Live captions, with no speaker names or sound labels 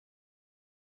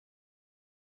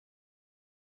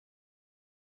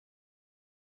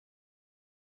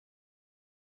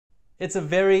It's a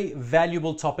very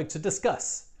valuable topic to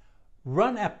discuss.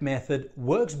 RunApp method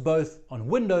works both on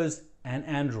Windows and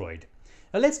Android.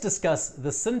 Now let's discuss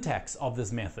the syntax of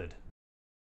this method.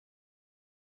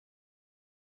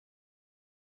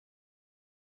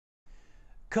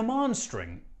 Command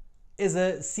string is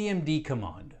a CMD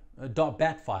command, a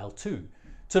 .bat file too,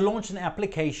 to launch an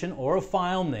application or a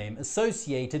file name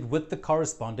associated with the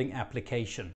corresponding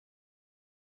application.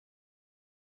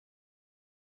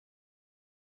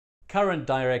 Current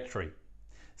directory.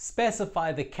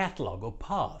 Specify the catalog or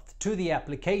path to the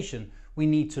application we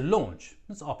need to launch.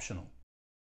 It's optional.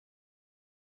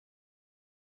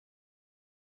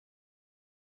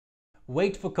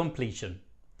 Wait for completion.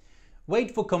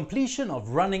 Wait for completion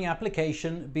of running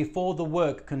application before the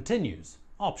work continues.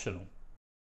 Optional.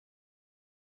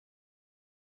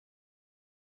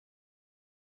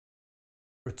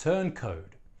 Return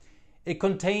code. It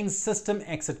contains system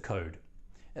exit code,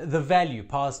 the value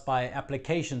passed by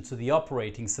application to the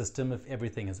operating system if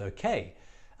everything is okay.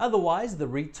 Otherwise, the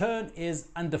return is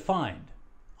undefined.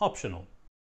 Optional.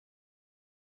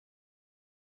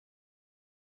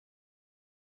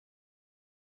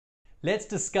 Let's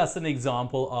discuss an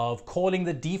example of calling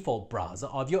the default browser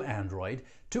of your Android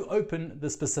to open the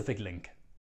specific link.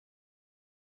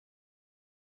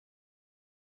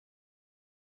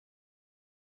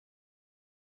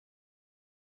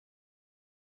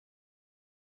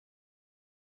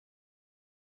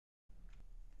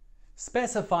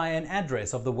 Specify an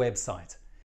address of the website.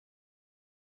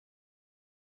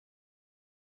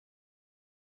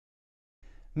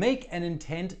 Make an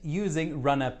intent using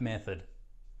RunApp method.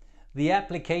 The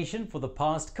application for the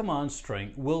passed command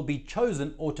string will be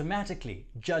chosen automatically,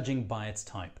 judging by its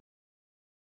type.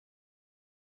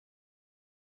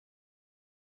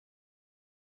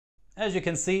 As you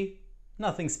can see,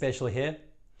 nothing special here.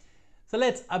 So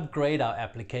let's upgrade our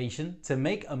application to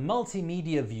make a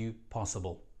multimedia view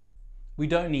possible. We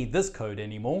don't need this code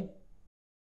anymore.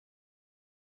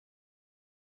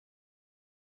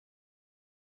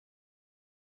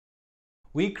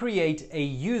 We create a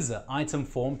user item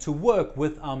form to work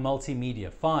with our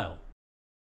multimedia file.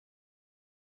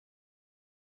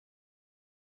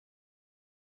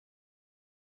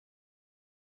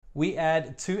 We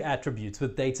add two attributes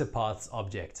with data paths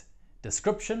object,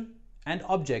 description and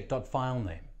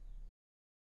object.filename.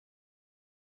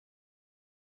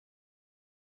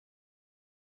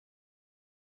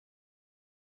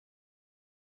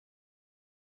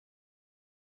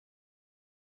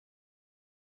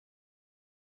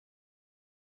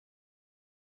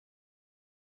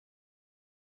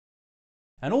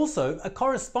 And also a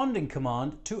corresponding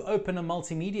command to open a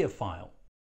multimedia file.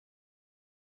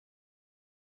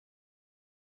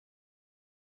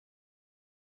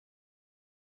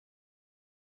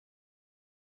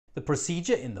 The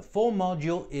procedure in the form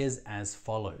module is as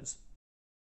follows.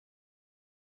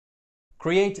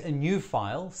 Create a new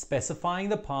file specifying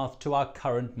the path to our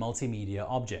current multimedia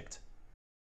object.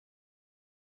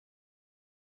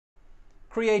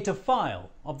 Create a file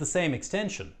of the same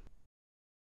extension.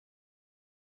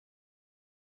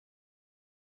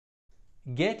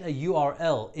 Get a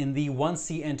URL in the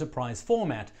 1C enterprise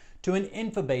format to an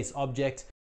Infobase object.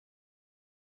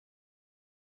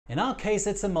 In our case,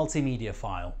 it's a multimedia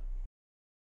file.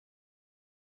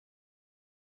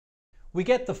 We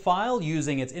get the file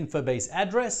using its Infobase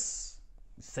address,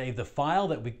 save the file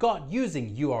that we got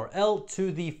using URL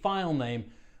to the file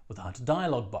name without a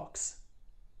dialog box.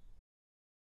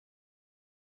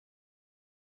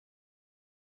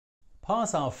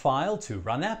 Pass our file to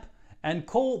RunApp and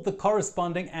call the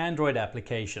corresponding Android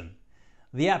application.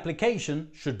 The application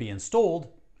should be installed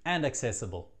and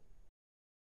accessible.